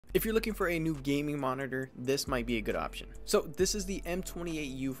If you're looking for a new gaming monitor, this might be a good option. So this is the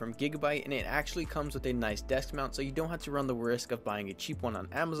M28U from Gigabyte, and it actually comes with a nice desk mount, so you don't have to run the risk of buying a cheap one on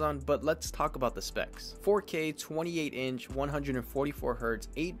Amazon. But let's talk about the specs. 4K 28-inch 144Hz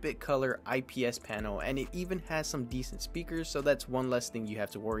 8-bit color IPS panel, and it even has some decent speakers, so that's one less thing you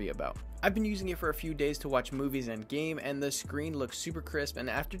have to worry about. I've been using it for a few days to watch movies and game, and the screen looks super crisp, and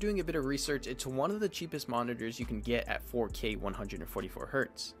after doing a bit of research, it's one of the cheapest monitors you can get at 4K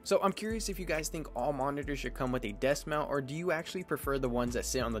 144Hz. So I'm curious if you guys think all monitors should come with a desk mount, or do you actually prefer the ones that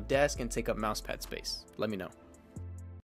sit on the desk and take up mousepad space? Let me know.